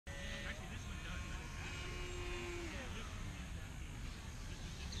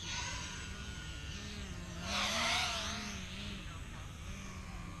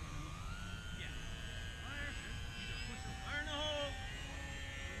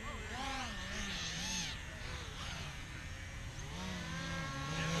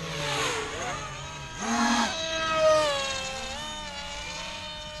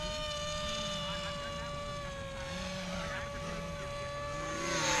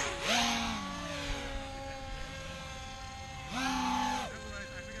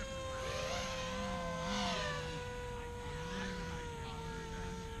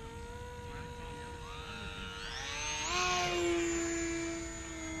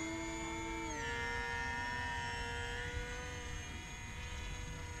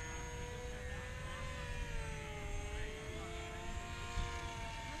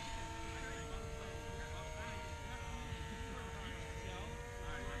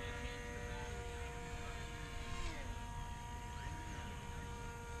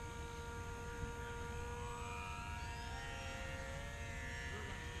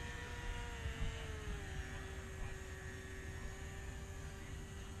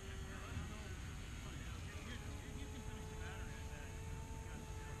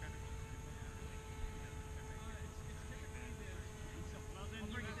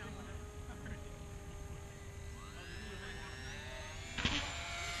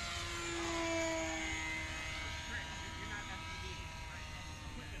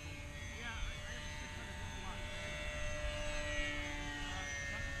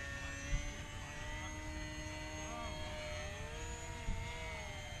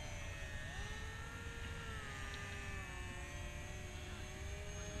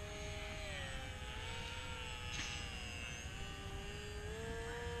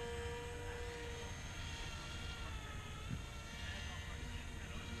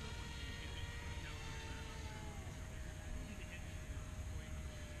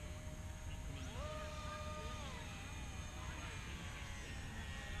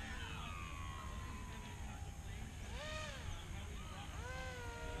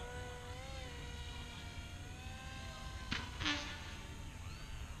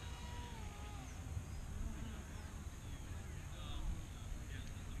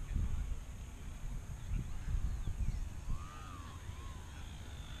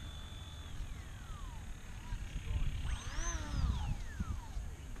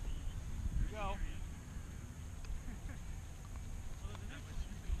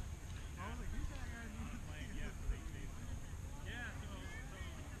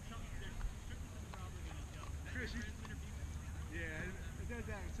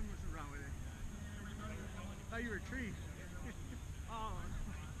thought you were a tree. Oh.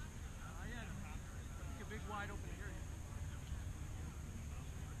 Yeah. Like a big wide open area.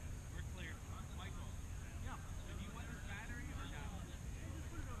 We're clear. Michael. Yeah. So do you want this battery or no? Just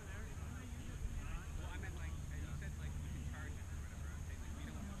put it over there. Well, I meant like, you said like we can charge it or whatever. I'm saying like we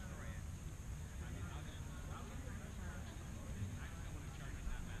don't want to destroy it. I mean, I just don't want to charge it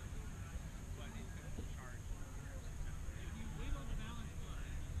that bad. But it could charge. If you wiggle the balance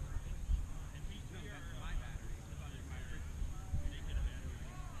line, and we no, that's my battery. It's on my original. Make it a battery.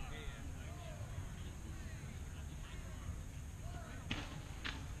 Yeah.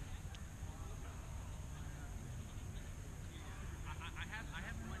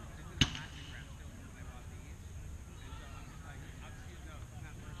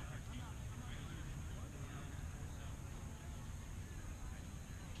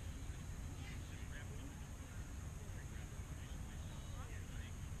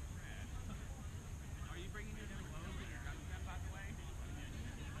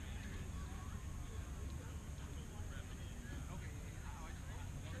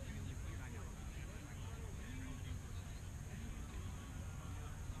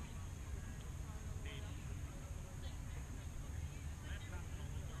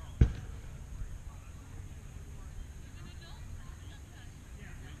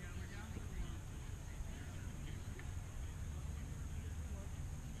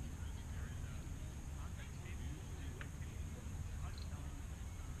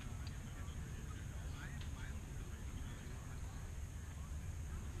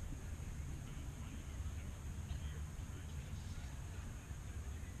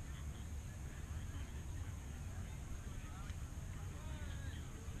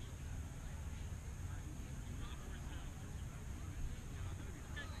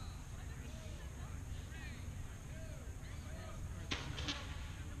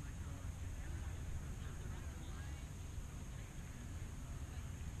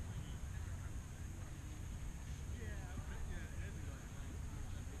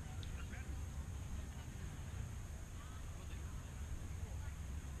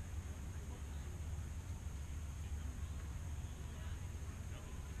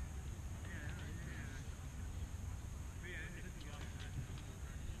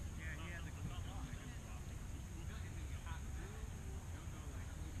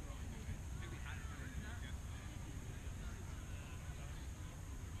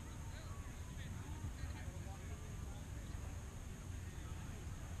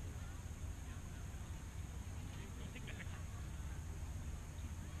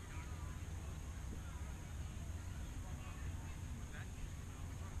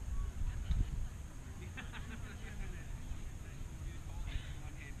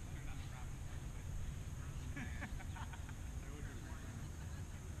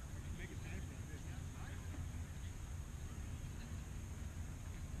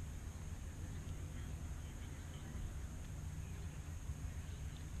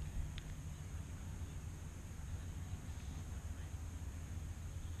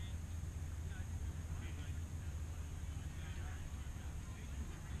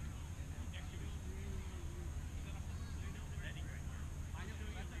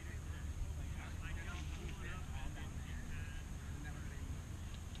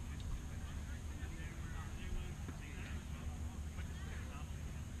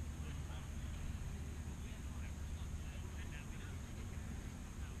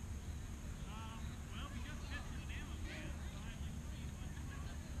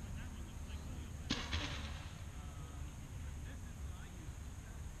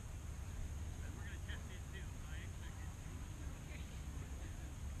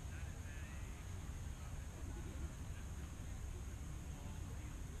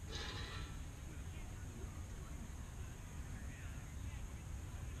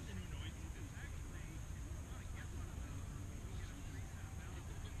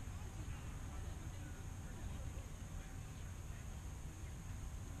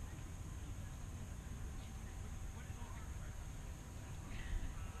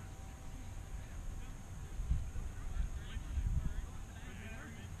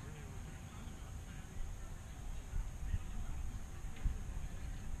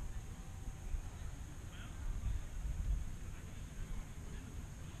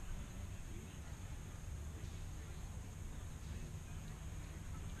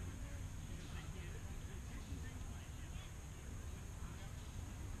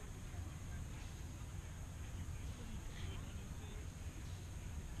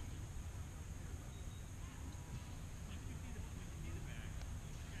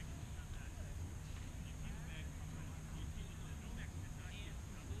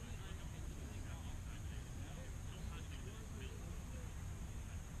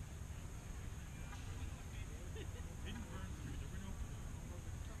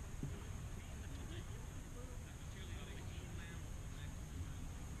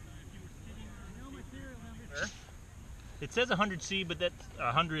 It says 100C, but that's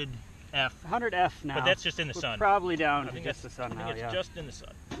 100F. 100F now. But that's just in the We're sun. probably down I to think just the sun now, I think it's yeah. just in the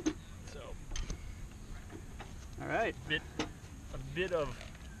sun. So, All right. a bit of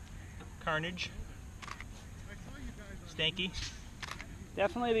carnage. Stanky.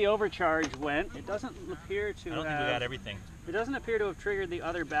 Definitely the overcharge went. It doesn't appear to I don't think we got everything. It doesn't appear to have triggered the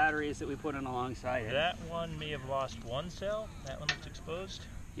other batteries that we put in alongside it. That one may have lost one cell. That one looks exposed.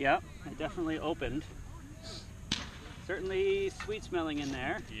 Yep, it definitely opened. Certainly sweet smelling in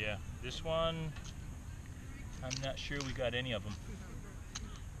there. Yeah, this one, I'm not sure we got any of them.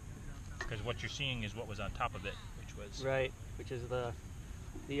 Because what you're seeing is what was on top of it, which was... Right, which is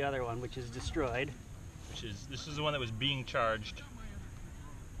the other one, which is destroyed. This is the one that was being charged.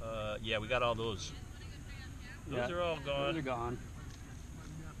 Yeah, we got all those. Those are all gone. Those are gone.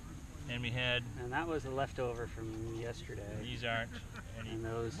 And we had... And that was a leftover from yesterday. These aren't any... And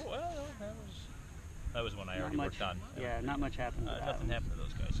those... Well, that was one I already worked on. Yeah, not much happened to that nothing one. happened to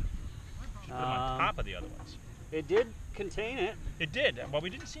those guys. Should put them on top of the other ones. It did contain it. It did. Well, we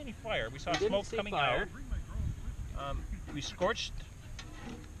didn't see any fire. We saw smoke coming out. We scorched...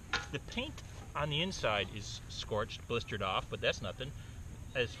 The paint on the inside is scorched, blistered off, but that's nothing.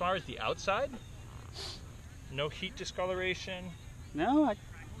 As far as the outside, no heat discoloration. No,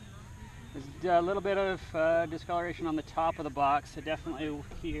 there's a little bit of discoloration on the top of the box. So definitely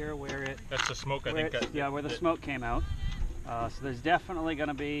here where it... That's the smoke, I think. Yeah, where the smoke came out. So there's definitely going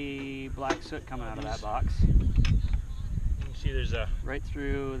to be black soot coming out of that box. You can see there's a... Right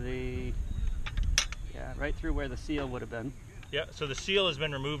through the... Yeah, right through where the seal would have been. Yeah, so the seal has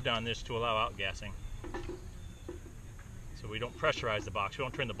been removed on this to allow outgassing. So we don't pressurize the box. We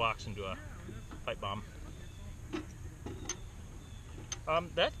don't turn the box into a pipe bomb.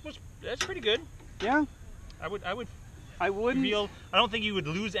 That's pretty good. Yeah. I wouldn't feel... I don't think you would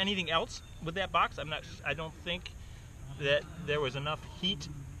lose anything else with that box. I don't think that there was enough heat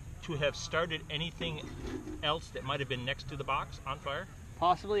to have started anything else that might have been next to the box on fire.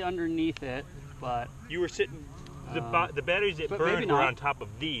 Possibly underneath it, but... You were sitting... The batteries that burned were on top of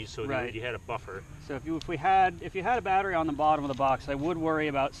these, so you had a buffer. So if you had a battery on the bottom of the box, I would worry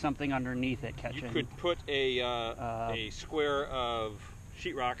about something underneath it catching. You could put a square of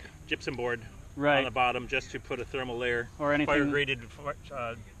sheetrock gypsum board on the bottom just to put a thermal layer, or anything fire graded.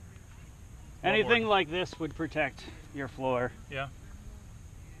 Anything like this would protect your floor. Yeah.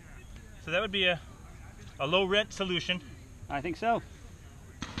 So that would be a low rent solution. I think so.